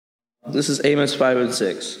This is Amos 5 and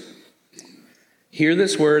 6. Hear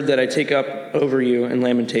this word that I take up over you in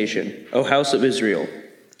lamentation, O house of Israel.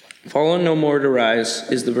 Fallen no more to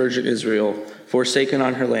rise is the virgin Israel, forsaken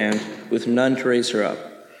on her land, with none to raise her up.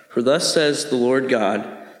 For thus says the Lord God,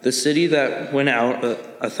 the city that went out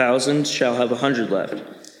 1,000 shall have 100 left,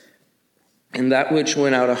 and that which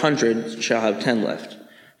went out 100 shall have 10 left,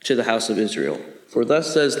 to the house of Israel. For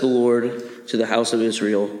thus says the Lord to the house of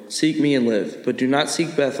Israel, seek me and live, but do not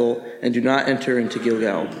seek Bethel, and do not enter into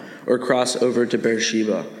Gilgal, or cross over to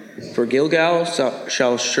Beersheba. For Gilgal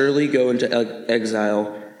shall surely go into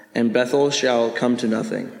exile, and Bethel shall come to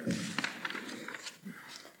nothing.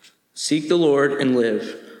 Seek the Lord and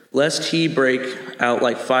live, lest he break out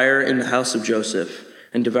like fire in the house of Joseph,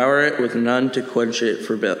 and devour it with none to quench it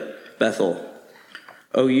for Bethel.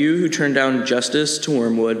 O you who turn down justice to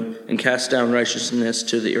wormwood, and cast down righteousness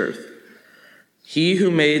to the earth. He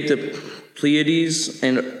who made the Pleiades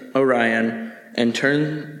and Orion, and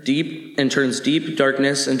turns deep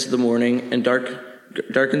darkness into the morning, and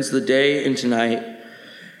darkens the day into night,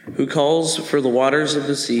 who calls for the waters of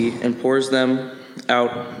the sea, and pours them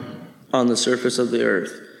out on the surface of the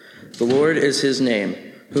earth. The Lord is his name,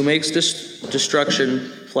 who makes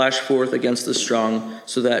destruction flash forth against the strong,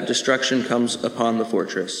 so that destruction comes upon the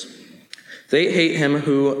fortress. They hate him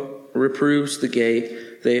who reproves the gay.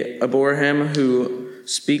 They abhor him who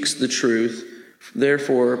speaks the truth.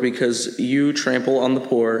 Therefore, because you trample on the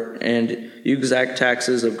poor, and you exact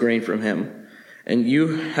taxes of grain from him, and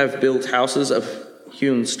you have built houses of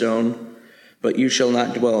hewn stone, but you shall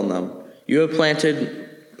not dwell in them. You have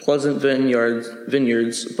planted pleasant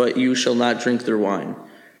vineyards, but you shall not drink their wine.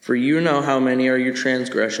 For you know how many are your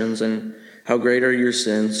transgressions, and how great are your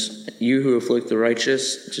sins, you who afflict the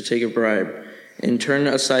righteous to take a bribe, and turn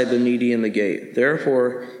aside the needy in the gate.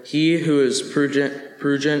 Therefore, he who is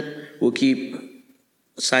prudent will keep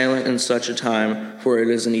silent in such a time, for it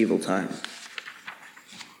is an evil time.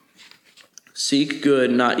 Seek good,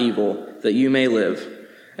 not evil, that you may live.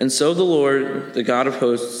 And so the Lord, the God of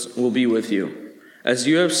hosts, will be with you. As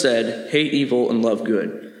you have said, hate evil and love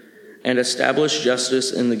good, and establish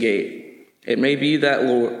justice in the gate. It may be that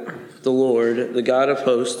the Lord, the God of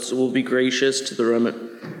hosts, will be gracious to the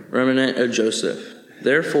remnant of Joseph.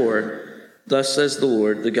 Therefore, thus says the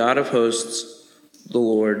Lord, the God of hosts, the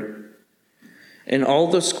Lord, in all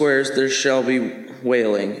the squares there shall be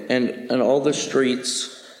wailing, and in all the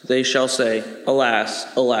streets they shall say, alas,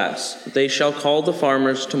 alas. They shall call the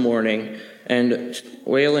farmers to mourning, and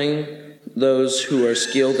wailing those who are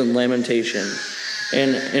skilled in lamentation.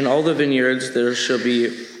 And in all the vineyards there shall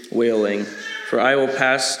be wailing, for I will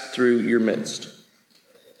pass through your midst.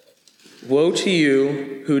 Woe to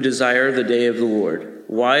you who desire the day of the Lord.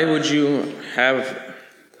 Why would you have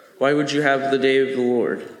the day of the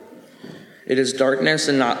Lord? It is darkness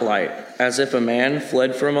and not light, as if a man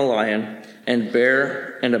fled from a lion, and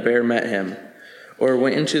a bear met him, or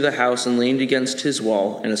went into the house and leaned against his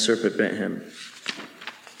wall, and a serpent bit him.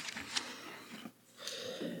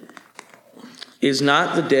 Is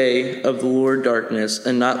not the day of the Lord darkness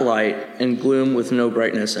and not light, and gloom with no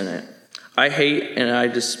brightness in it? I hate and I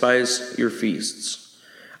despise your feasts.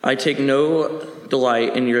 I take no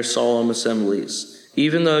delight in your solemn assemblies.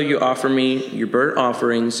 Even though you offer me your burnt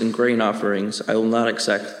offerings and grain offerings, I will not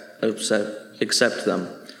accept them.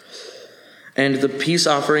 And the peace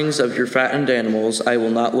offerings of your fattened animals, I will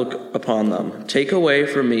not look upon them. Take away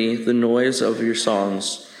from me the noise of your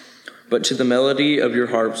songs, but to the melody of your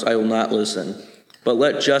harps I will not listen. But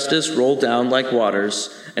let justice roll down like waters,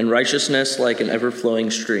 and righteousness like an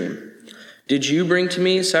ever-flowing stream. Did you bring to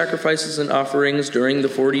me sacrifices and offerings during the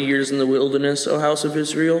 40 years in the wilderness, O house of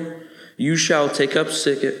Israel? You shall take up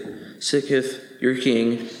Sikith, your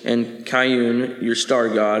king, and Kayun, your star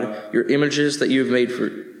god, your images that you have made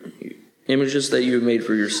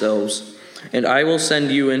for yourselves, and I will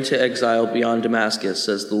send you into exile beyond Damascus,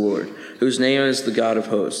 says the Lord, whose name is the God of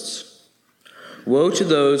hosts. Woe to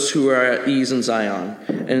those who are at ease in Zion,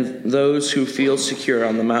 and those who feel secure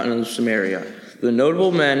on the mountain of Samaria, the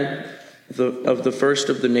notable men of the first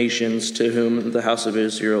of the nations to whom the house of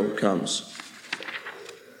Israel comes.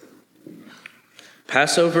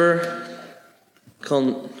 Pass over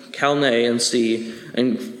Calneh and see,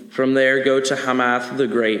 and from there go to Hamath the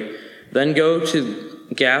Great. Then go to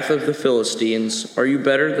Gath of the Philistines. Are you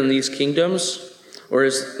better than these kingdoms? Or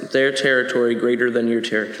is their territory greater than your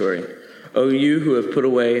territory? O you who have put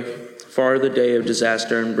away far the day of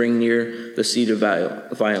disaster and bring near the seat of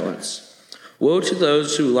violence. Woe to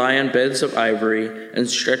those who lie on beds of ivory and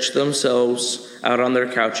stretch themselves out on their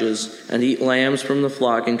couches and eat lambs from the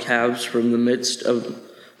flock and calves from the midst of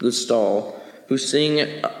the stall, who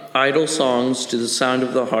sing idle songs to the sound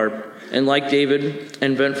of the harp and like David,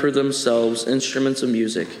 invent for themselves instruments of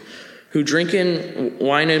music, who drink in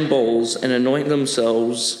wine in bowls and anoint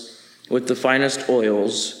themselves with the finest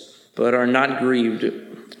oils, but are not grieved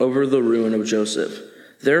over the ruin of Joseph.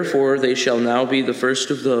 Therefore they shall now be the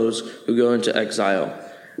first of those who go into exile,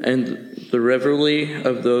 and the revelry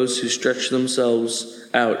of those who stretch themselves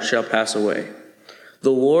out shall pass away.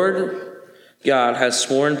 The Lord God has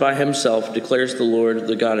sworn by himself, declares the Lord,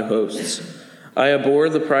 the God of hosts. I abhor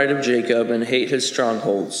the pride of Jacob and hate his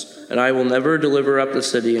strongholds, and I will never deliver up the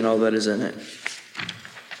city and all that is in it.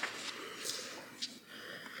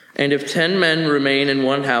 And if 10 men remain in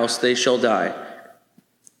one house, they shall die.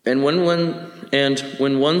 And when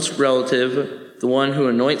one's relative, the one who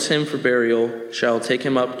anoints him for burial, shall take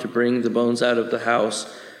him up to bring the bones out of the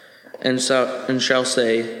house, and shall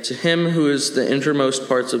say, to him who is the innermost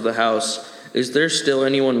parts of the house, is there still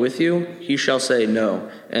anyone with you? He shall say,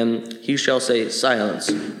 no. And he shall say,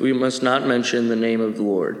 silence. We must not mention the name of the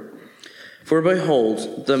Lord. For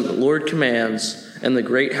behold, the Lord commands, and the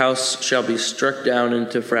great house shall be struck down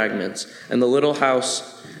into fragments, and the little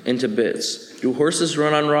house into bits. Do horses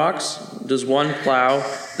run on rocks? Does one plow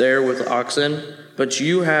there with oxen? But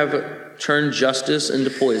you have turned justice into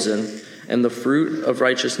poison, and the fruit of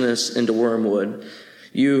righteousness into wormwood,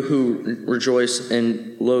 you who rejoice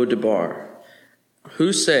in Lo-debar.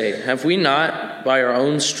 Who say, have we not by our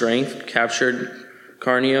own strength captured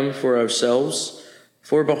Carnium for ourselves?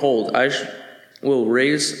 For behold, I will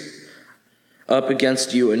raise up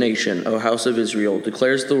against you a nation, O house of Israel,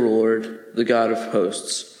 declares the Lord, the God of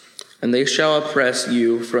hosts. And they shall oppress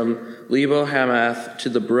you from Lebo-Hamath to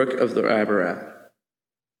the brook of the Abarath.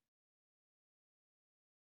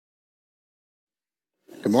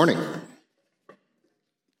 Good morning.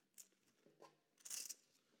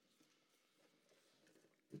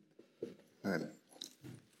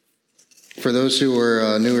 For those who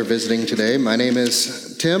are new or visiting today, my name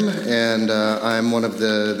is Tim, and I'm one of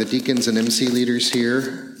the deacons and MC leaders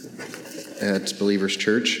here at Believers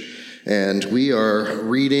Church. And we are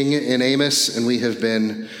reading in Amos, and we have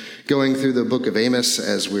been going through the book of Amos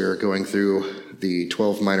as we're going through the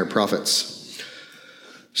 12 minor prophets.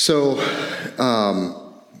 So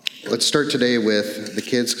let's start today with the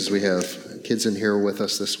kids, because we have kids in here with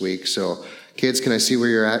us this week. So kids, can I see where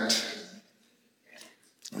you're at?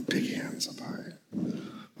 Big hands up high.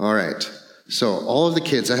 All right. So all of the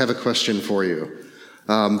kids, I have a question for you.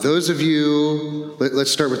 Those of you,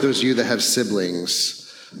 let's start with those of you that have siblings.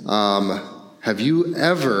 Have you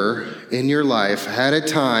ever in your life had a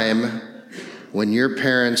time when your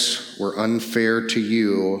parents were unfair to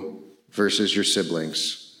you versus your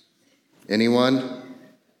siblings? Anyone?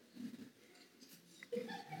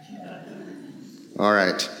 All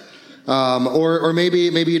right. Or maybe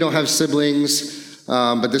you don't have siblings,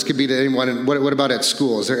 but this could be to anyone. What about at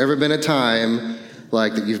school? Has there ever been a time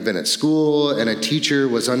like that you've been at school and a teacher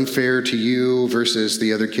was unfair to you versus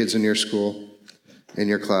the other kids in your school? In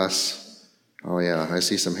your class? Oh yeah, I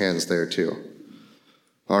see some hands there too.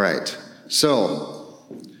 All right. So,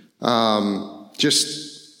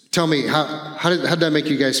 just tell me, how did that make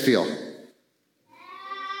you guys feel?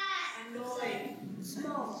 Annoyed.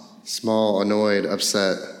 Small, annoyed,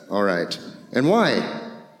 upset. All right. And why?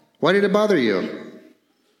 Why did it bother you?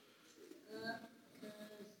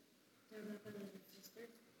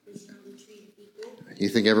 You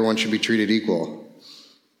think everyone should be treated equal?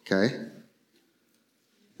 Okay.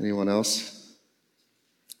 Anyone else?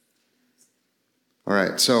 All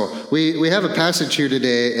right, so we have a passage here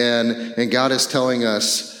today, and God is telling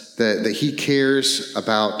us that He cares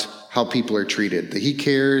about how people are treated, that He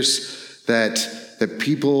cares that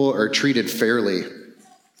people are treated fairly.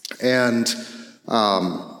 And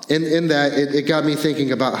in that, it got me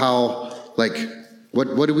thinking about how, like,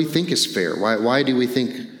 what do we think is fair? Why do we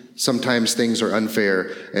think sometimes things are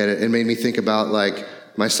unfair? And it made me think about, like,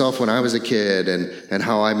 myself when I was a kid and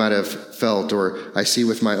how I might have felt, or I see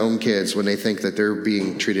with my own kids when they think that they're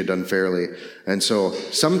being treated unfairly. And so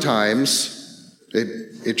sometimes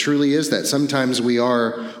it truly is that. Sometimes we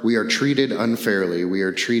are treated unfairly. We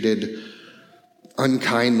are treated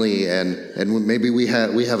unkindly, and maybe we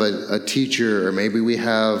have a teacher, or maybe we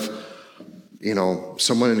have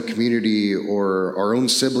someone in the community, or our own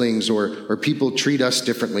siblings, or people treat us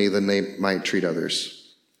differently than they might treat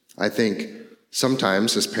others. I think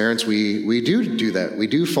sometimes as parents, we do that. We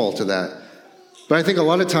do fall to that. But I think a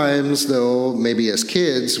lot of times, though, maybe as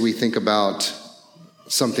kids, we think about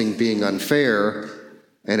something being unfair,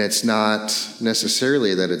 and it's not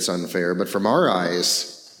necessarily that it's unfair, but from our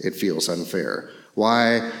eyes, it feels unfair.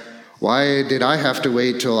 Why did I have to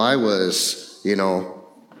wait till I was,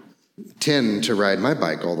 10 to ride my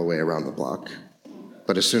bike all the way around the block?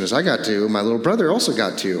 But as soon as I got two, my little brother also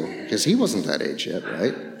got two, because he wasn't that age yet,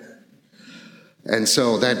 right? And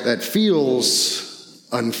so that feels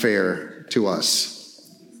unfair to us.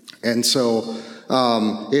 And so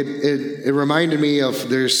it reminded me of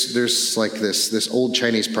there's like this old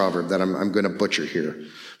Chinese proverb that I'm going to butcher here.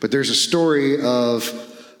 But there's a story of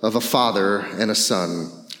a father and a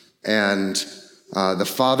son. And the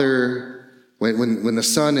father, when the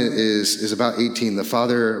son is about 18, the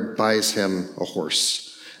father buys him a horse.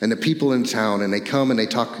 And the people in town, and they come and they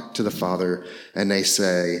talk to the father, and they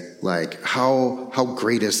say, like, how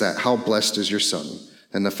great is that? How blessed is your son?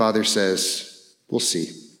 And the father says, we'll see.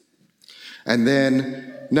 And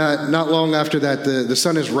then not long after that, the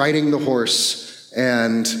son is riding the horse,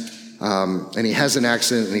 and he has an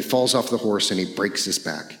accident, and he falls off the horse, and he breaks his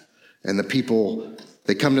back. And the people,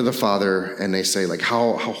 they come to the father, and they say, like,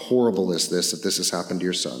 how horrible is this that this has happened to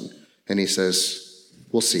your son? And he says,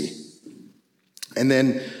 we'll see. And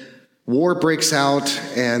then war breaks out,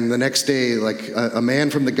 and the next day, like, a man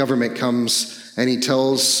from the government comes, and he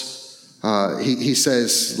tells, he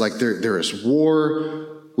says, like, there is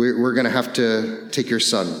war, we're going to have to take your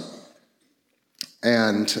son.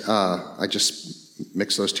 And I just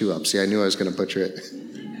mixed those two up. See, I knew I was going to butcher it.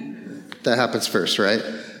 That happens first, right?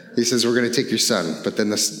 He says, we're going to take your son, but then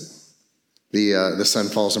the son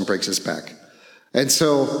falls and breaks his back. And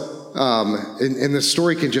so, and the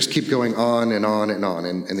story can just keep going on and on and on,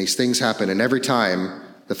 and these things happen, and every time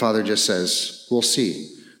the father just says, we'll see.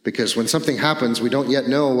 Because when something happens, we don't yet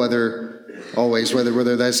know whether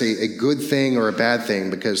that's a good thing or a bad thing,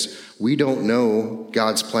 because we don't know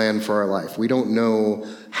God's plan for our life. We don't know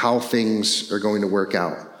how things are going to work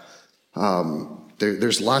out.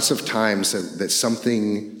 There's lots of times that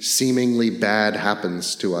something seemingly bad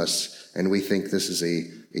happens to us, and we think this is a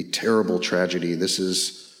terrible tragedy. This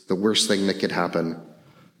is the worst thing that could happen.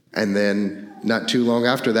 And then not too long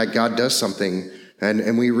after that, God does something,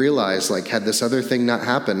 and we realize, like, had this other thing not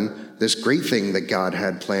happened, this great thing that God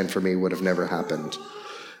had planned for me would have never happened.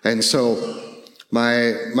 And so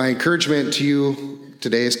my encouragement to you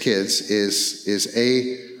today as kids is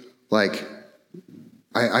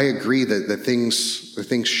I agree that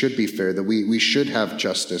things should be fair, that we should have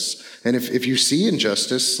justice. And if you see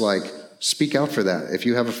injustice, like, speak out for that. If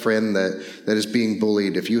you have a friend that is being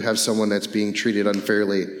bullied, if you have someone that's being treated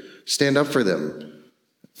unfairly, stand up for them.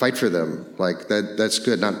 Fight for them. Like, that's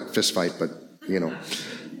good. Not fist fight, but,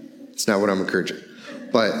 it's not what I'm encouraging.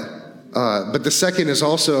 But the second is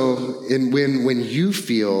also when you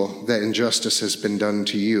feel that injustice has been done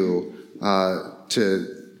to you, to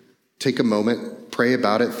take a moment, pray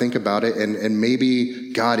about it, think about it, and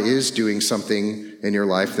maybe God is doing something in your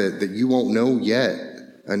life that you won't know yet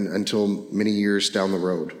until many years down the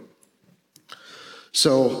road.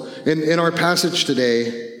 So in our passage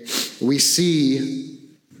today, we see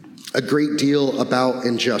a great deal about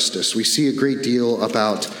injustice. We see a great deal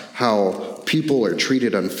about how people are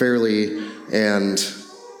treated unfairly, and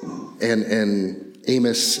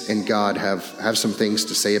Amos and God have some things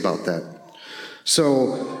to say about that.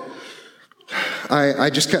 So I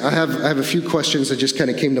have a few questions that just kind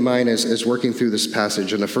of came to mind as working through this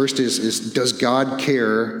passage. And the first is does God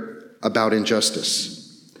care about injustice?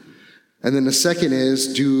 And then the second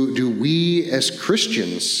is, do we as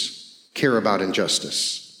Christians care about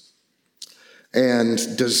injustice? And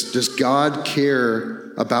does God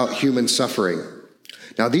care about human suffering?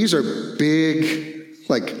 Now, these are big,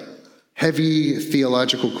 like, heavy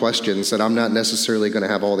theological questions that I'm not necessarily going to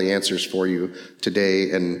have all the answers for you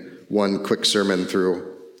today in one quick sermon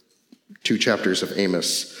through 2 chapters of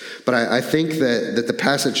Amos. But I think that the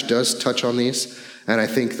passage does touch on these, and I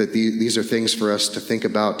think that these are things for us to think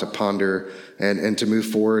about, to ponder, and to move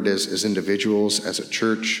forward as individuals, as a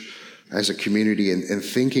church, as a community, and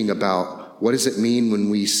thinking about what does it mean when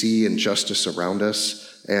we see injustice around us,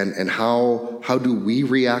 and how do we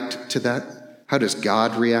react to that? How does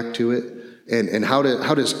God react to it? And how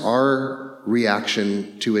does our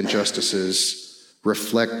reaction to injustices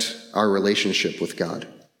reflect our relationship with God?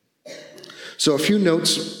 So a few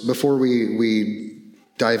notes before we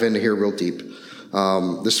dive into here real deep.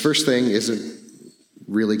 This first thing isn't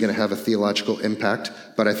really going to have a theological impact,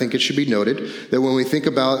 but I think it should be noted that when we think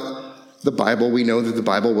about the Bible, we know that the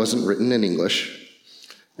Bible wasn't written in English.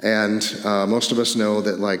 And most of us know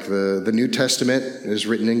that, like, the New Testament is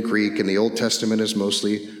written in Greek and the Old Testament is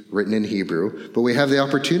mostly written in Hebrew. But we have the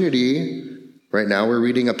opportunity, right now we're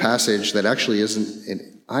reading a passage that actually isn't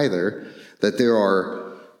in either, that there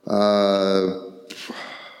are, I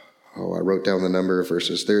wrote down the number of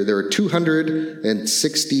verses. There are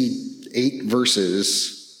 268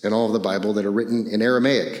 verses in all of the Bible that are written in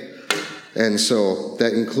Aramaic. And so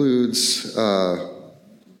that includes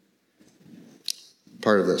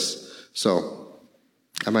part of this. So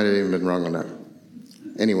I might have even been wrong on that.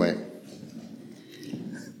 Anyway,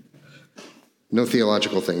 no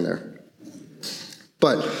theological thing there.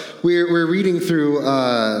 But we're reading through,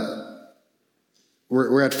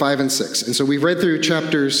 we're at 5 and 6. And so we've read through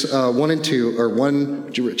chapters 1 and 2,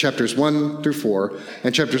 or chapters 1 through 4.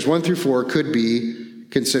 And chapters 1 through 4 could be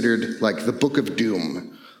considered like the book of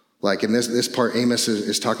doom. Like in this part, Amos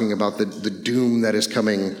is talking about the doom that is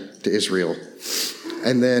coming to Israel.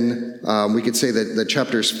 And then we could say that the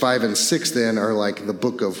chapters 5 and 6 then are like the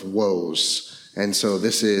book of woes. And so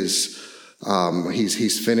this is,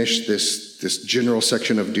 he's finished this general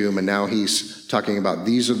section of doom, and now he's talking about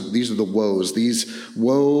these are the woes.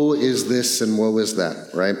 Woe is this and woe is that,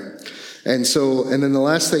 right? And then the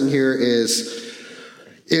last thing here is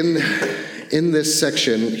in this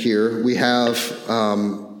section here, we have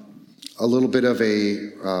a little bit of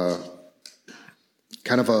a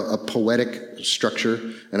kind of a poetic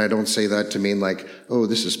structure. And I don't say that to mean like, oh,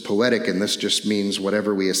 this is poetic and this just means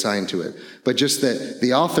whatever we assign to it. But just that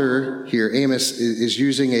the author here, Amos, is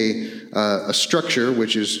using a structure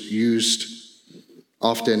which is used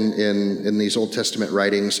often in these Old Testament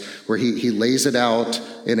writings, where he lays it out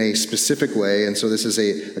in a specific way. And so this is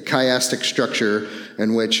a chiastic structure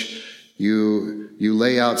in which you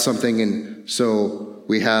lay out something. And so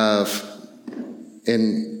we have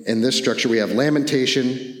in this structure, we have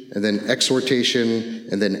lamentation, and then exhortation,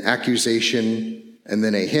 and then accusation, and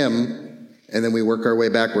then a hymn, and then we work our way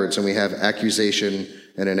backwards, and we have accusation,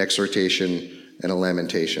 and an exhortation, and a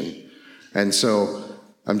lamentation. And so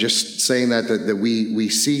I'm just saying that we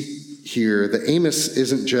see here that Amos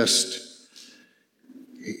isn't just,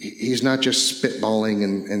 he's not just spitballing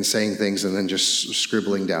and saying things and then just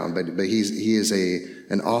scribbling down, but he is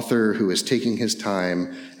an author who is taking his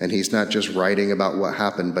time, and he's not just writing about what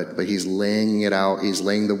happened, but he's laying it out. He's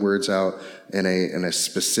laying the words out in a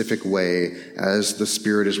specific way as the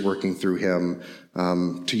Spirit is working through him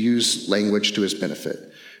to use language to his benefit.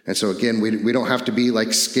 And so again, we don't have to be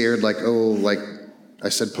like scared, like, oh, like I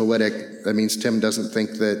said, poetic. That means Tim doesn't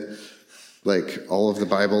think that like all of the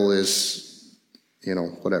Bible is,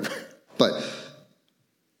 whatever. But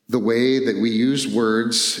the way that we use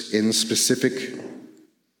words in specific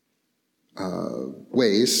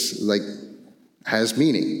ways, like, has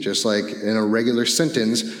meaning. Just like in a regular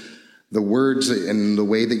sentence, the words and the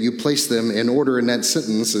way that you place them in order in that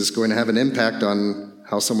sentence is going to have an impact on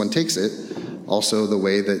how someone takes it. Also, the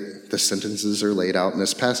way that the sentences are laid out in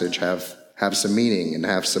this passage have some meaning and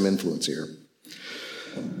have some influence here.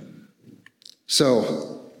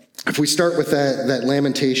 So if we start with that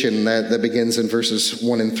lamentation that begins in verses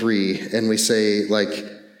 1 and 3, and we say, like,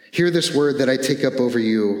 hear this word that I take up over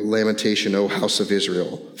you, lamentation, O house of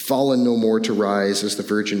Israel. Fallen no more to rise as the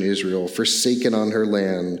virgin Israel, forsaken on her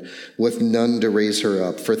land, with none to raise her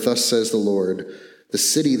up. For thus says the Lord, the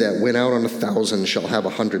city that went out on 1,000 shall have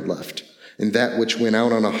 100 left, and that which went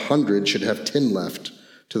out on 100 should have 10 left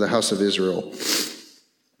to the house of Israel.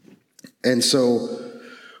 And so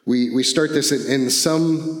we start this in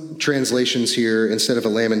some translations here. Instead of a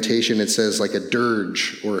lamentation, it says like a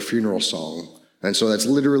dirge or a funeral song. And so that's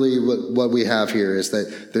literally what we have here, is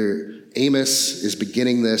that Amos is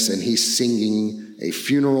beginning this, and he's singing a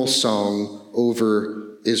funeral song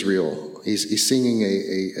over Israel. He's singing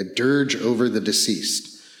a dirge over the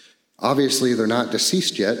deceased. Obviously, they're not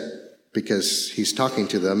deceased yet, because he's talking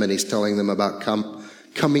to them and he's telling them about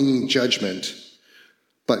coming judgment.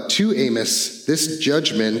 But to Amos, this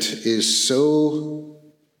judgment is so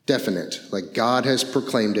definite. Like, God has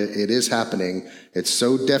proclaimed it. It is happening. It's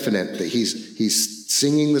so definite that he's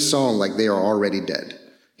singing the song like they are already dead.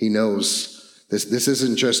 He knows this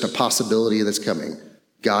isn't just a possibility that's coming.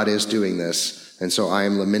 God is doing this. And so I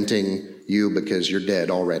am lamenting you because you're dead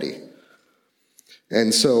already.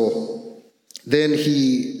 And so then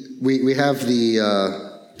we have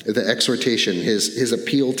the exhortation, his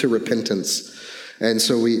appeal to repentance. And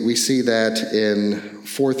so we see that in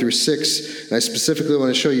 4 through 6. And I specifically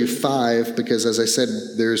want to show you 5 because, as I said,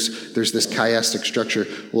 there's this chiastic structure.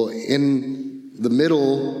 Well, in the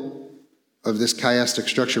middle of this chiastic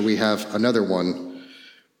structure, we have another one,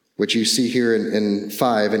 which you see here in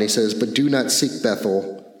 5. And he says, but do not seek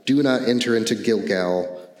Bethel. Do not enter into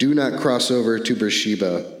Gilgal. Do not cross over to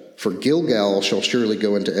Beersheba. For Gilgal shall surely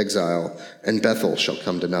go into exile, and Bethel shall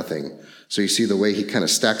come to nothing. So you see the way he kind of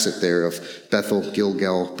stacks it there of Bethel,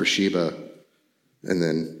 Gilgal, Beersheba, and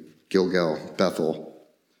then Gilgal, Bethel.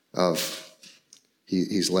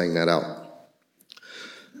 He's laying that out.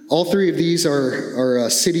 All 3 of these are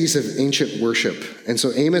cities of ancient worship. And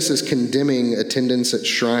so Amos is condemning attendance at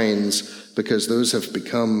shrines because those have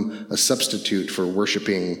become a substitute for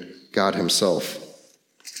worshiping God himself.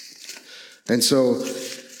 And so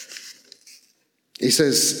he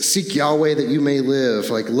says, seek Yahweh that you may live,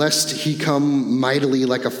 like lest he come mightily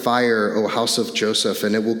like a fire, O house of Joseph,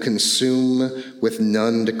 and it will consume with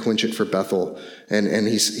none to quench it for Bethel. And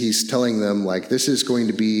he's telling them, like, this is going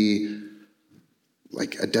to be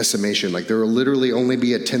like a decimation. Like there will literally only be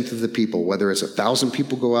 1/10 of the people. Whether it's 1,000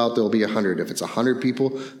 people go out, there'll be 100. If it's 100 people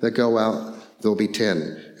that go out, there'll be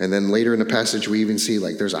 10. And then later in the passage, we even see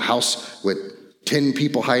like there's a house with 10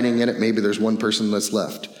 people hiding in it. Maybe there's one person that's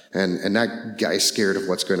left. And that guy's scared of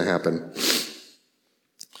what's going to happen.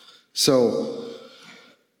 So,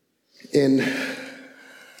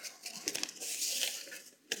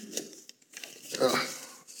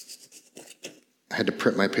 I had to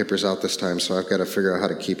print my papers out this time, so I've got to figure out how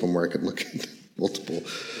to keep them where I could look at multiple.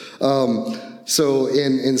 So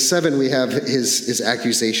in 7, we have his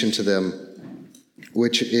accusation to them,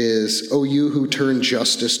 which is, O you who turn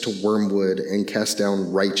justice to wormwood and cast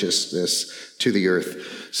down righteousness to the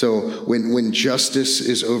earth. So when justice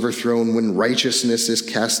is overthrown, when righteousness is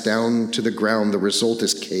cast down to the ground, the result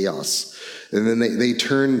is chaos. And then they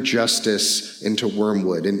turn justice into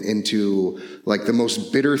wormwood, and into like the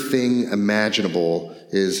most bitter thing imaginable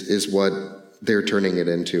is what they're turning it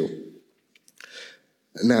into.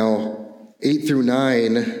 Now, 8 through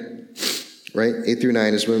 9, right? 8 through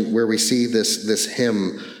 9 is where we see this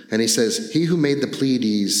hymn. And he says, he who made the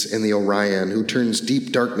Pleiades and the Orion, who turns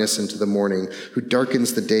deep darkness into the morning, who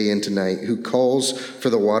darkens the day into night, who calls for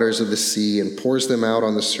the waters of the sea and pours them out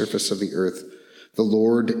on the surface of the earth. The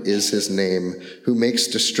Lord is his name, who makes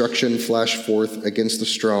destruction flash forth against the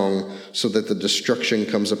strong, so that the destruction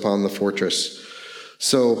comes upon the fortress.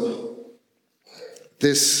 So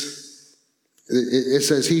it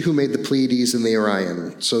says, he who made the Pleiades and the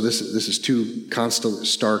Orion. So this is 2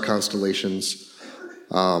 star constellations.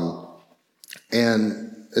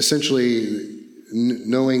 And essentially,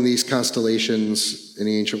 knowing these constellations in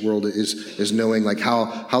the ancient world is knowing like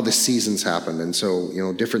how the seasons happen. And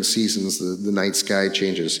so, different seasons, the night sky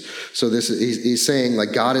changes. So he's saying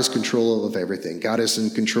like God is control of everything. God is in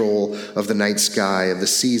control of the night sky, of the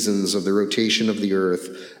seasons, of the rotation of the earth.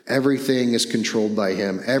 Everything is controlled by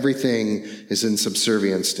him. Everything is in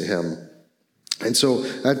subservience to him. And so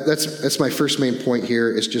that's my first main point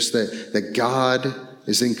here, is just that God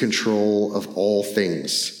is in control of all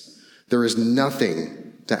things. There is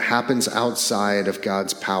nothing that happens outside of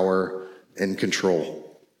God's power and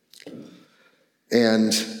control.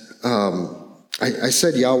 And I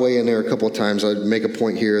said Yahweh in there a couple of times. I'd make a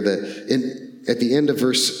point here that at the end of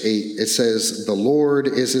verse 8, it says, the Lord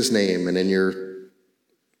is his name. And in your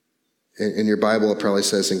Bible, it probably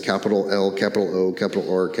says in capital L, capital O,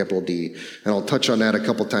 capital R, capital D. And I'll touch on that a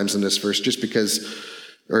couple of times in this verse,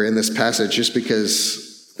 in this passage, just because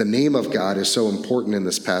the name of God is so important in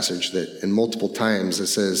this passage that in multiple times it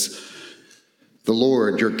says, the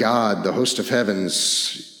Lord, your God, the host of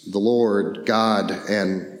heavens, the Lord, God,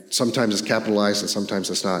 and sometimes it's capitalized and sometimes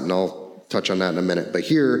it's not, and I'll touch on that in a minute. But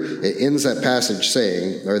here it ends that passage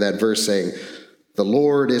saying, or that verse saying, the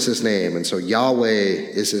Lord is his name. And so Yahweh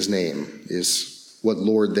is his name, is what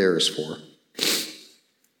Lord there is for.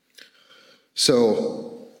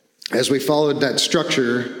 So as we followed that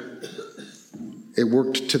structure, it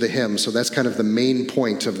worked to the hymn. So that's kind of the main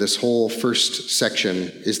point of this whole first section,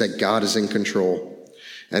 is that God is in control.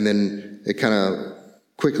 And then it kind of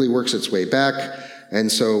quickly works its way back.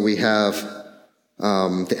 And so we have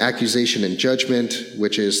the accusation and judgment,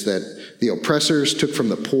 which is that the oppressors took from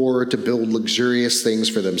the poor to build luxurious things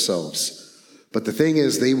for themselves. But the thing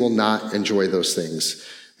is, they will not enjoy those things.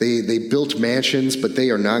 They built mansions, but they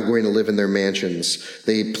are not going to live in their mansions.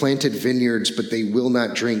 They planted vineyards, but they will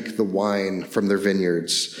not drink the wine from their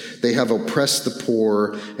vineyards. They have oppressed the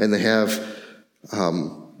poor, and they have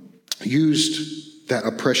used that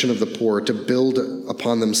oppression of the poor to build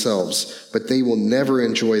upon themselves, but they will never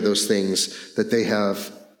enjoy those things that they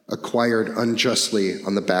have acquired unjustly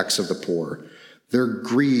on the backs of the poor. Their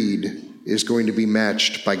greed is going to be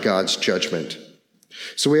matched by God's judgment.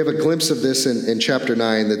 So we have a glimpse of this in chapter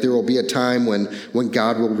 9, that there will be a time when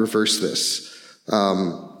God will reverse this.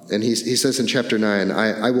 And he says in chapter 9,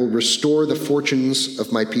 I will restore the fortunes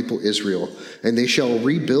of my people Israel, and they shall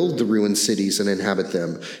rebuild the ruined cities and inhabit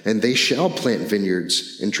them. And they shall plant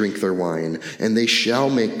vineyards and drink their wine, and they shall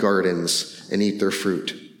make gardens and eat their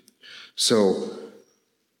fruit. So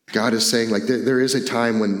God is saying, like, there is a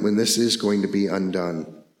time when this is going to be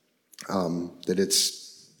undone. That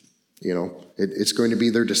it's going to be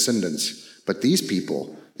their descendants. But these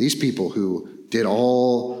people who did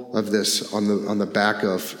all of this on the back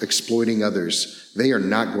of exploiting others, they are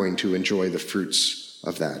not going to enjoy the fruits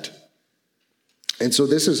of that. And so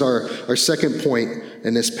this is our second point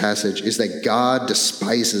in this passage, is that God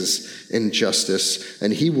despises injustice,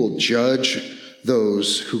 and he will judge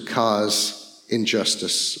those who cause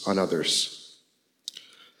injustice on others.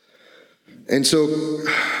 And so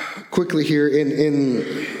quickly here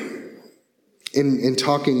in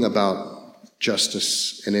talking about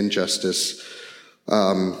justice and injustice,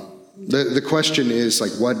 the question is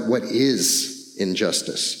like, what is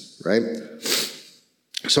injustice, right?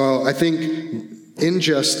 So I think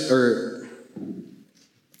injustice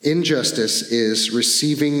is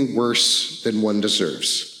receiving worse than one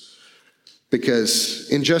deserves, because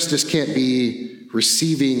injustice can't be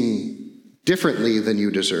receiving differently than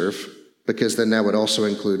you deserve, because then that would also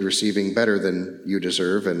include receiving better than you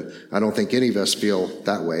deserve. And I don't think any of us feel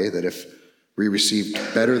that way, that if we received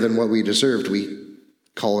better than what we deserved, we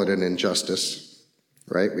call it an injustice,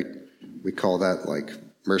 right? We call that like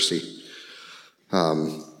mercy.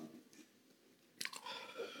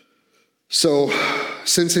 So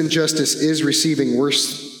since injustice is receiving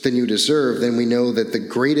worse than you deserve, then we know that the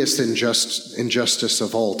greatest injustice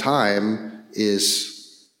of all time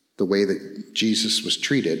is the way that Jesus was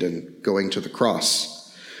treated and going to the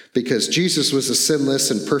cross. Because Jesus was the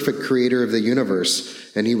sinless and perfect creator of the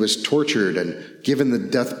universe, and he was tortured and given the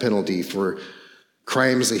death penalty for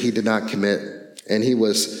crimes that he did not commit. And he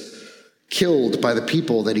was killed by the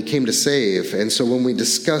people that he came to save. And so when we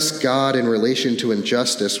discuss God in relation to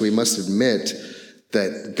injustice, we must admit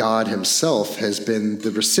that God himself has been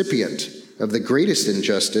the recipient of the greatest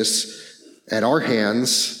injustice at our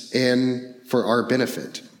hands and for our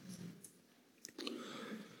benefit.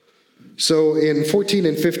 So in 14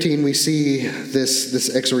 and 15, we see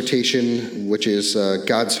this exhortation, which is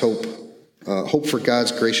God's hope for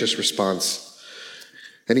God's gracious response.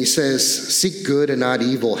 And he says, seek good and not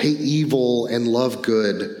evil, hate evil and love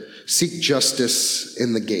good, seek justice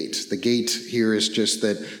in the gate. The gate here is just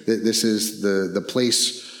that this is the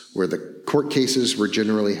place where the court cases were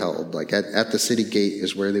generally held. Like at the city gate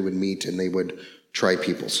is where they would meet and they would try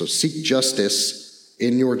people. So seek justice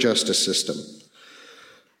in your justice system.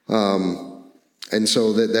 And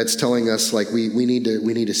so that's telling us like we need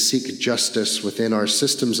to seek justice within our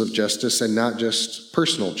systems of justice and not just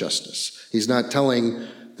personal justice. He's not telling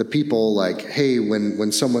the people like, hey,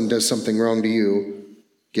 when someone does something wrong to you,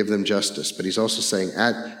 give them justice. But he's also saying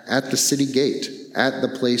at the city gate, at the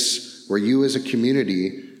place where you as a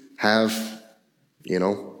community have,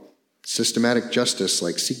 systematic justice,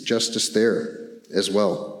 like seek justice there as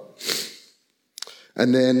well.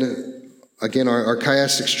 And then again, our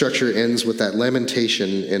chiastic structure ends with that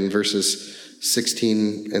lamentation in verses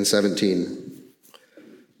 16 and 17.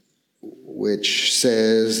 Which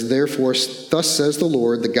says, therefore, thus says the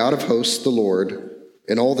Lord, the God of hosts, the Lord,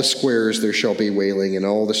 in all the squares there shall be wailing, in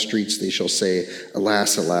all the streets they shall say,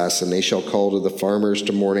 alas, alas, and they shall call to the farmers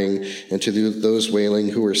to mourning, and to those wailing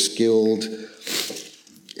who are skilled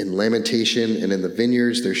in lamentation, and in the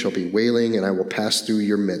vineyards there shall be wailing, and I will pass through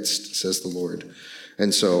your midst, says the Lord.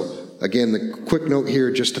 And so, again, the quick note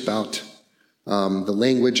here just about the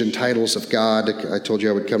language and titles of God. I told you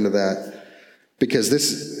I would come to that. Because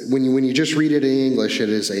this, when you just read it in English, it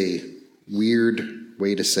is a weird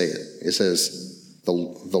way to say it. It says, the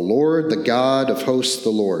Lord, the God of hosts, the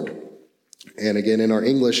Lord. And again, in our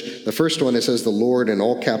English, the first one, it says the Lord in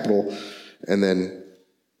all capital, and then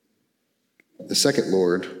the second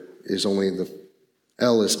Lord is only the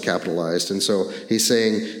L is capitalized. And so he's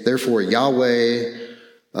saying, therefore, Yahweh,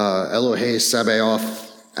 Elohei,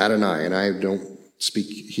 Sabaoth, Adonai. And I don't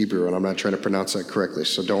speak Hebrew, and I'm not trying to pronounce that correctly,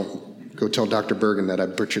 so don't go tell Dr. Bergen that I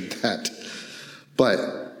butchered that.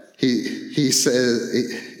 But he says,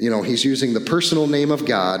 he's using the personal name of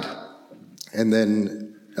God, and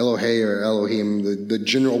then Elohei or Elohim, the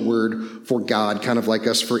general word for God, kind of like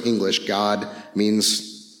us for English. God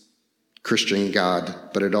means Christian God,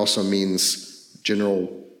 but it also means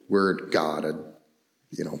general word God, a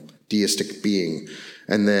deistic being.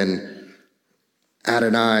 And then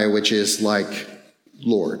Adonai, which is like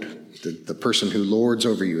Lord. The person who lords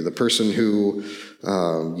over you, the person who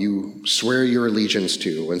you swear your allegiance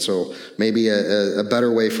to. And so maybe a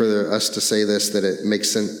better way for us to say this, that it makes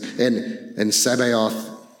sense. And Sabaoth,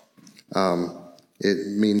 it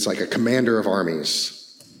means like a commander of armies.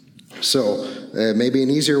 So maybe an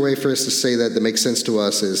easier way for us to say that makes sense to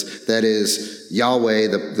us is Yahweh,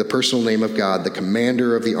 the personal name of God, the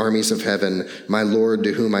commander of the armies of heaven, my Lord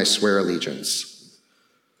to whom I swear allegiance.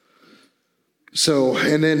 So,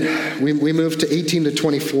 and then we move to 18 to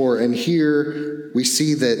 24, and here we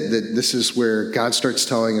see that this is where God starts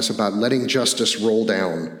telling us about letting justice roll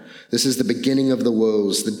down. This is the beginning of the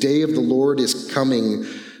woes. The day of the Lord is coming,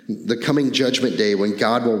 the coming judgment day when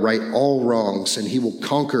God will right all wrongs and he will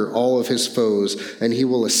conquer all of his foes and he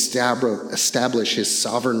will establish his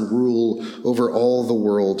sovereign rule over all the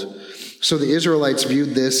world. So the Israelites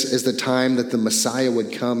viewed this as the time that the Messiah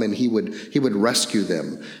would come and he would rescue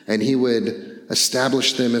them and he would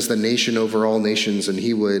establish them as the nation over all nations, and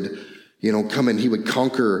he would, come and he would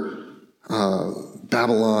conquer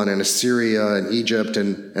Babylon and Assyria and Egypt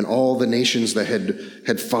and all the nations that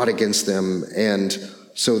had fought against them. And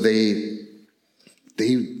so they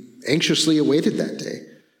anxiously awaited that day.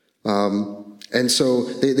 And so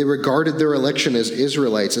they regarded their election as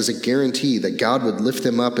Israelites as a guarantee that God would lift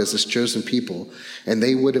them up as his chosen people. And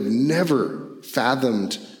they would have never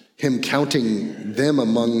fathomed him counting them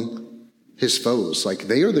among his foes. Like,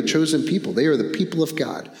 they are the chosen people. They are the people of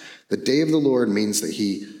God. The day of the Lord means that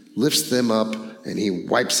he lifts them up and he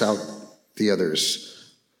wipes out the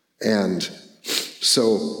others. And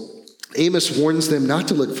so Amos warns them not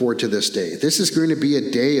to look forward to this day. This is going to be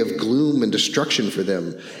a day of gloom and destruction for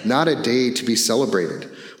them, not a day to be celebrated.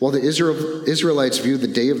 While the Israelites view the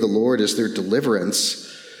day of the Lord as their deliverance,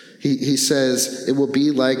 he says it will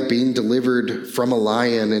be like being delivered from a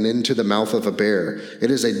lion and into the mouth of a bear.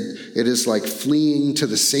 It is like fleeing to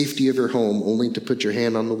the safety of your home only to put your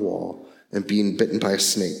hand on the wall and being bitten by a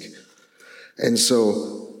snake. And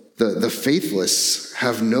so the faithless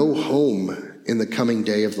have no home in the coming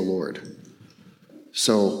day of the Lord.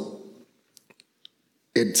 So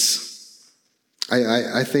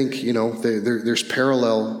I think, there's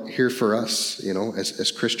parallel here for us,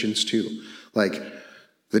 as Christians too. Like,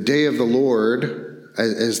 the day of the Lord,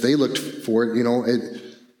 as they looked for it,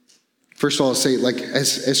 first of all, I'll say, like,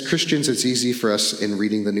 as Christians, it's easy for us in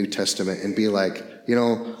reading the New Testament and be like,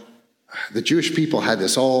 the Jewish people had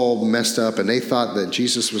this all messed up and they thought that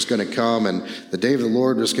Jesus was going to come and the day of the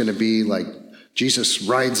Lord was going to be like Jesus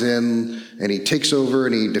rides in and he takes over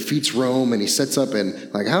and he defeats Rome and he sets up,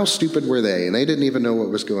 and like, how stupid were they? And they didn't even know what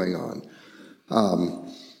was going on.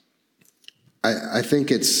 I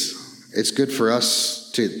think it's good for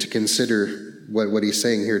us to consider what he's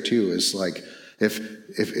saying here too, is like,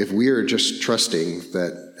 if we are just trusting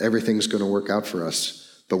that everything's going to work out for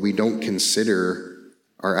us, but we don't consider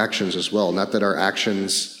our actions as well, not that our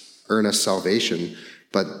actions earn us salvation,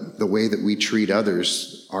 but the way that we treat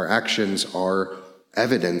others, our actions are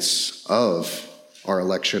evidence of our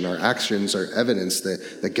election. Our actions are evidence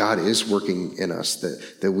that God is working in us,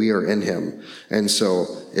 that we are in him. And so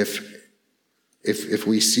if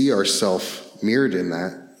we see ourselves mirrored in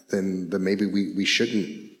that, then maybe we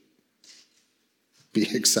shouldn't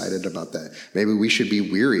be excited about that. Maybe we should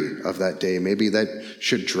be weary of that day. Maybe that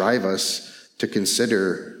should drive us to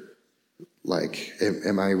consider, like,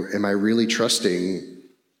 am I really trusting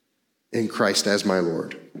in Christ as my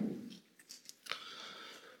Lord?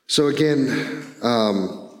 So again,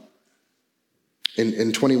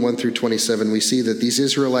 in 21 through 27, we see that these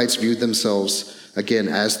Israelites viewed themselves again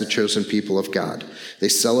as the chosen people of God. They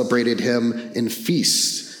celebrated him in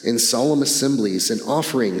feasts, in solemn assemblies, in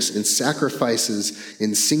offerings, in sacrifices,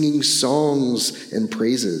 in singing songs and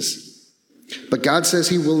praises. But God says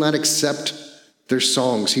he will not accept their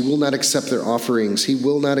songs. He will not accept their offerings. He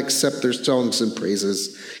will not accept their songs and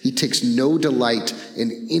praises. He takes no delight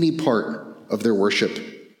in any part of their worship.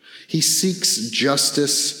 He seeks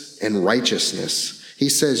justice and righteousness. He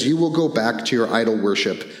says, you will go back to your idol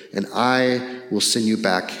worship, and I will send you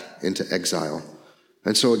back into exile.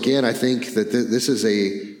 And so again, I think that this is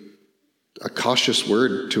a cautious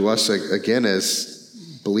word to us, again,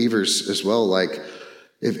 as believers as well. Like,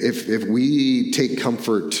 if we take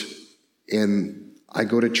comfort in, I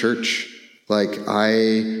go to church, like,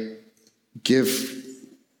 I give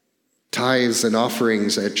tithes and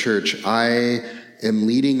offerings at church, I am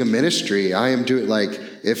leading a ministry, I am doing, like,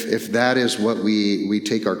 if that is what we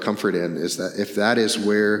take our comfort in, is that if that is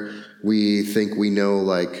where we think we know,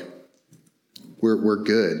 like, we're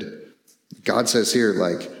good. God says here,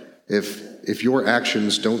 like, if your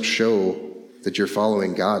actions don't show that you're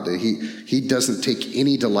following God, that he doesn't take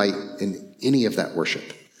any delight in any of that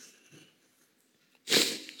worship.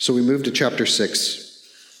 So we move to chapter 6.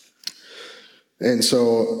 And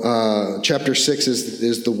so chapter 6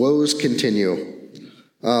 is the woes continue.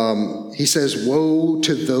 He says, woe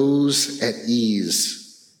to those at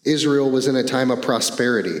ease. Israel was in a time of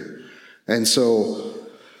prosperity. And so,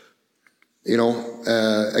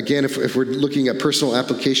 again, if we're looking at personal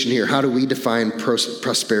application here, how do we define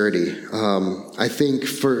prosperity? I think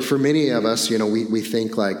for many of us, we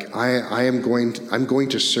think like, I'm going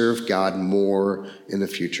to serve God more in the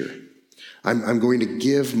future. I'm going to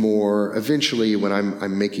give more eventually when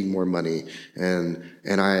I'm making more money and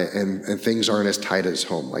things aren't as tight as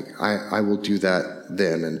home. Like I will do that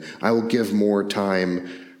then, and I will give more time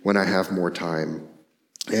when I have more time.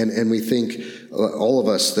 And we think, all of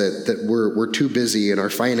us, that we're too busy and our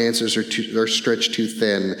finances are stretched too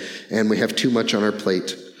thin and we have too much on our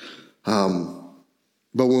plate.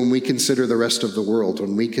 But when we consider the rest of the world,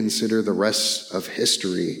 when we consider the rest of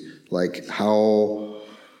history, like how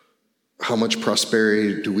much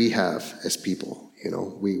prosperity do we have as people? You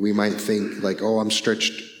know, we might think like, oh, I'm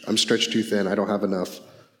stretched too thin, I don't have enough.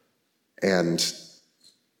 And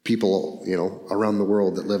people, you know, around the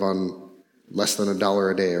world that live on less than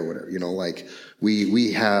 $1 a day or whatever, you know, like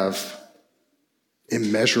we have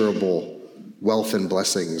immeasurable wealth and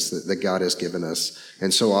blessings that God has given us.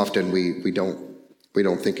 And so often we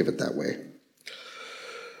don't think of it that way.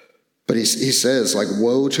 But he says, like,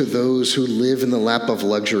 woe to those who live in the lap of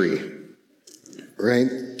luxury, right?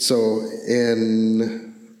 So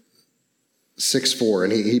in 6:4,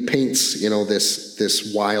 and he paints, you know,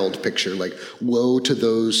 this wild picture, like, woe to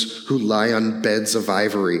those who lie on beds of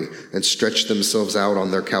ivory and stretch themselves out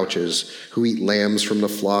on their couches, who eat lambs from the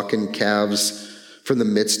flock and calves from the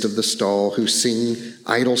midst of the stall, who sing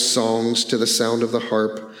idle songs to the sound of the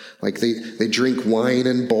harp. Like they drink wine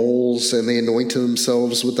in bowls and they anoint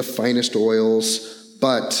themselves with the finest oils,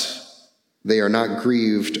 but they are not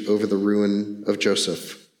grieved over the ruin of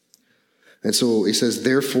Joseph. And so he says,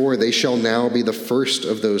 therefore they shall now be the first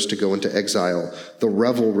of those to go into exile. The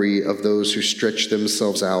revelry of those who stretch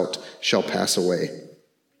themselves out shall pass away.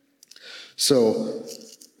 So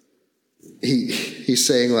he's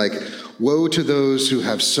saying, like, woe to those who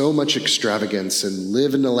have so much extravagance and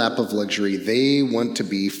live in the lap of luxury. They want to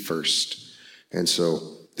be first. And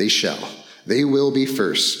so they will be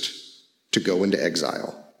first to go into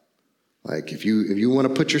exile. Like, if you want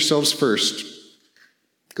to put yourselves first,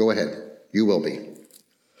 go ahead. You will be.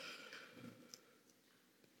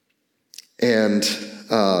 And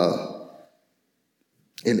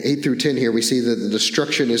in 8 through 10 here, we see that the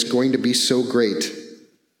destruction is going to be so great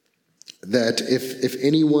that if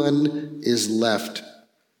anyone is left,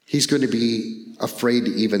 he's going to be afraid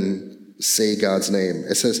to even say God's name.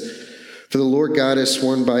 It says, for the Lord God has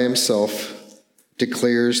sworn by himself,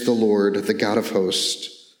 declares the Lord, the God of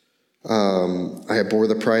hosts. I abhor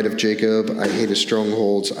the pride of Jacob. I hate his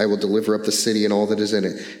strongholds. I will deliver up the city and all that is in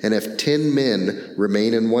it. And if 10 men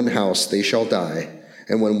remain in one house, they shall die.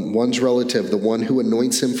 And when one's relative, the one who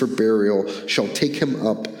anoints him for burial, shall take him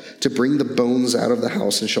up to bring the bones out of the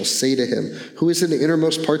house and shall say to him, who is in the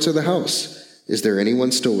innermost parts of the house? Is there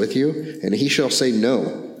anyone still with you? And he shall say,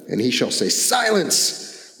 no. And he shall say,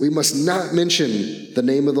 silence. We must not mention the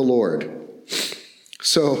name of the Lord.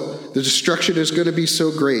 So the destruction is going to be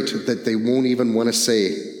so great that they won't even want to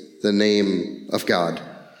say the name of God.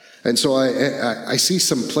 And so I see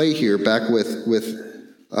some play here back with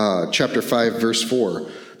chapter 5, verse 4,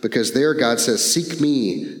 because there God says, seek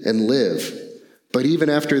me and live. But even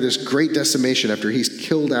after this great decimation, after he's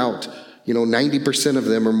killed out, 90% of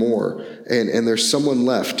them or more, and there's someone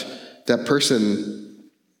left, that person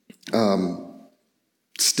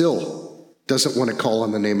still doesn't want to call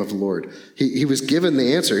on the name of the Lord. He was given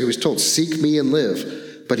the answer. He was told, seek me and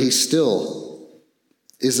live, but he still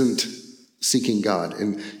isn't seeking God.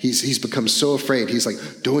 And he's become so afraid. He's like,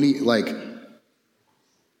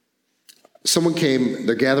 someone came,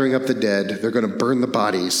 they're gathering up the dead, they're going to burn the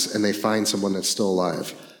bodies, and they find someone that's still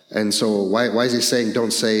alive. And so why is he saying,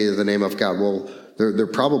 don't say the name of God? Well, they're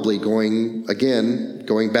probably going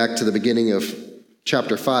back to the beginning of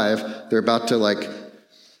chapter 5, they're about to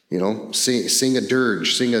sing a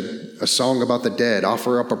dirge, sing a song about the dead,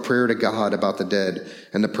 offer up a prayer to God about the dead.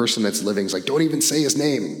 And the person that's living is like, don't even say his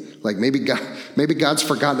name. Like maybe God's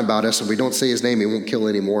forgotten about us and we don't say his name, he won't kill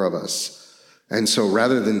any more of us. And so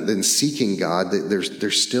rather than seeking God,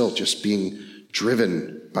 they're still just being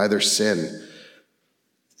driven by their sin.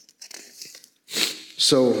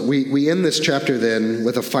 So we end this chapter then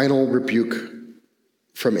with a final rebuke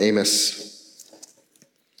from Amos.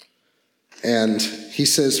 And he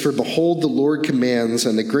says, for behold, the Lord commands,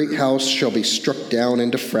 and the great house shall be struck down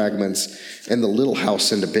into fragments, and the little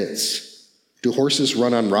house into bits. Do horses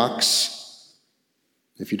run on rocks?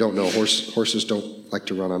 If you don't know, horses don't like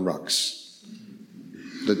to run on rocks.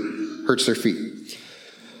 That hurts their feet.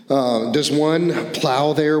 Does one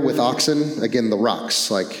plow there with oxen? Again, the rocks.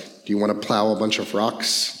 Like, do you want to plow a bunch of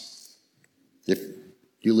rocks? If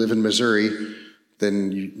you live in Missouri,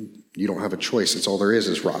 then you don't have a choice. It's all there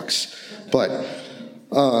is rocks. But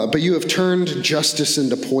But you have turned justice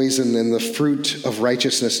into poison and the fruit of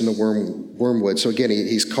righteousness into wormwood. So again,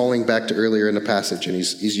 he's calling back to earlier in the passage, and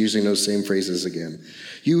he's using those same phrases again.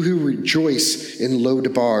 You who rejoice in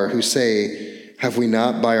Lo-debar, who say, have we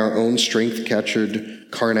not by our own strength captured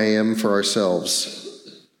Karnaim for ourselves?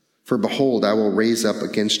 For behold, I will raise up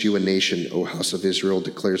against you a nation, O house of Israel,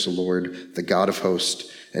 declares the Lord, the God of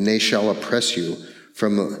hosts, and they shall oppress you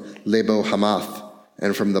from Lebo Hamath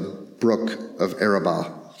and from the brook of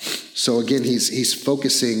Arabah. So again, he's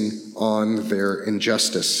focusing on their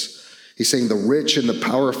injustice. He's saying the rich and the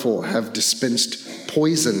powerful have dispensed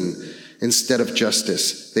poison instead of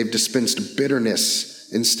justice. They've dispensed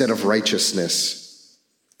bitterness instead of righteousness.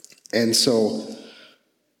 And so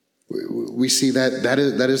we see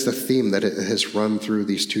that is the theme that it has run through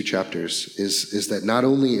these two chapters, is that not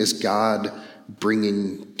only is God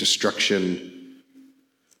bringing destruction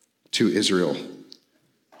to Israel,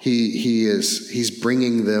 he's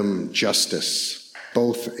bringing them justice,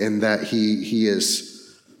 both in that he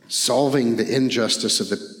is solving the injustice of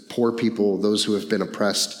the poor people, those who have been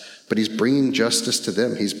oppressed, but he's bringing justice to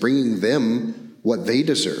them. He's bringing them what they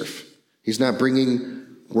deserve. He's not bringing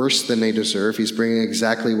worse than they deserve. He's bringing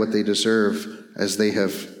exactly what they deserve, as they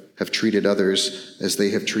have treated others, as they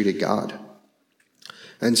have treated God.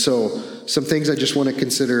 And so some things I just want to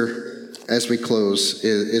consider as we close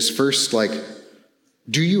is first, like,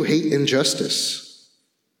 do you hate injustice?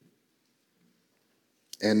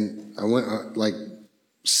 And I want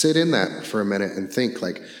sit in that for a minute and think,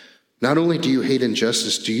 like, not only do you hate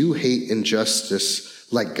injustice, do you hate injustice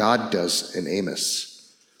like God does in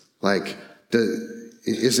Amos? Like,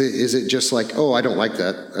 is it just like, oh, I don't like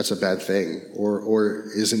that, that's a bad thing? Or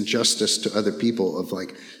is injustice to other people of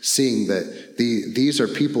like seeing that these are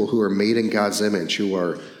people who are made in God's image, who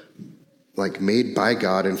are like made by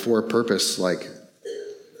God and for a purpose? Like,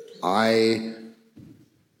 I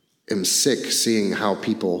am sick seeing how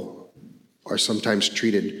people are sometimes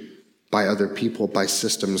treated by other people, by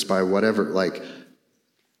systems, by whatever. Like,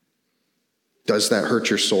 does that hurt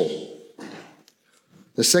your soul?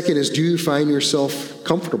 The second is, do you find yourself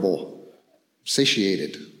comfortable,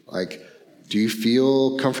 satiated? Like, do you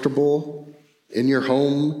feel comfortable in your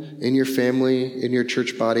home, in your family, in your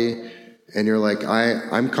church body? And you're like,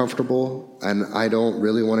 I'm comfortable, and I don't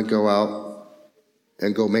really want to go out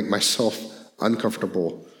and go make myself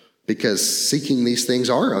uncomfortable, because seeking these things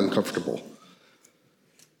are uncomfortable.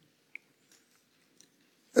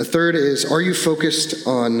 The third is, are you focused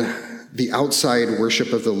on the outside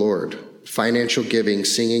worship of the Lord? Financial giving,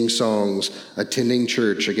 singing songs, attending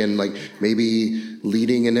church, again, like maybe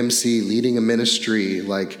leading an MC, leading a ministry.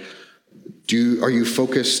 Like, are you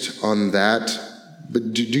focused on that?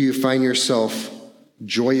 But do you find yourself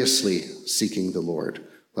joyously seeking the Lord?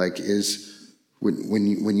 Like,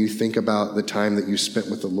 when you think about the time that you spent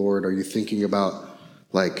with the Lord, are you thinking about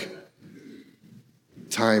like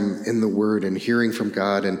time in the Word and hearing from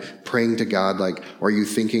God and praying to God? Like, are you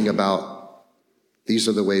thinking about, these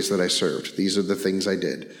are the ways that I served, these are the things I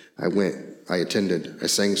did, I went, I attended, I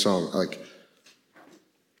sang song, like.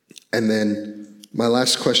 And then my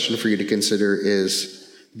last question for you to consider is,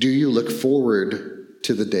 do you look forward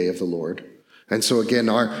to the day of the Lord? And so again,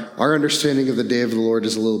 our understanding of the day of the Lord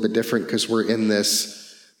is a little bit different, because we're in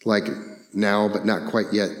this like now but not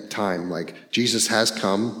quite yet time. Like, Jesus has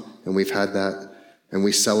come, and we've had that, and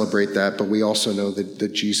we celebrate that, but we also know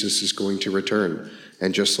that Jesus is going to return.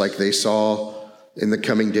 And just like they saw in the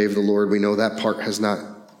coming day of the Lord, we know that part has not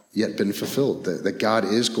yet been fulfilled, that God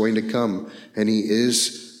is going to come, and he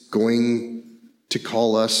is going to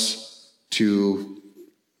call us to,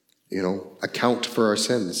 account for our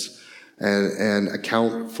sins and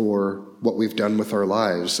account for what we've done with our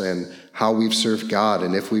lives and how we've served God,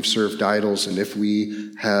 and if we've served idols, and if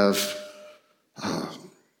we have,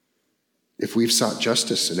 if we've sought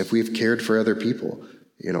justice, and if we've cared for other people,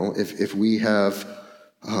 if we have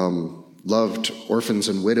loved orphans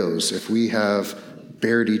and widows, if we have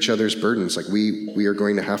bared each other's burdens, like we are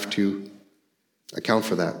going to have to account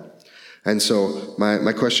for that. And so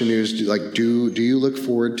my question is, do you look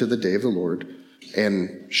forward to the day of the Lord?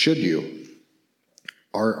 And should you?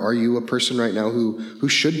 Are you a person right now who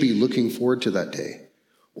should be looking forward to that day?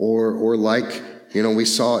 Or like, we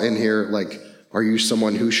saw in here, like, are you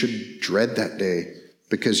someone who should dread that day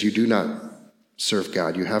because you do not serve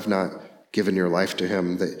God? You have not given your life to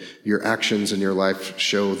him, that your actions in your life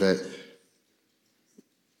show that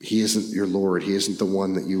he isn't your Lord. He isn't the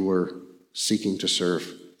one that you were seeking to serve.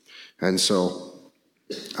 And so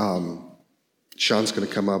Sean's going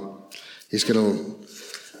to come up. He's going to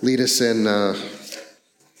lead us in the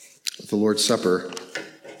Lord's Supper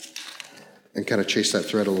and kind of chase that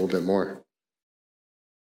thread a little bit more.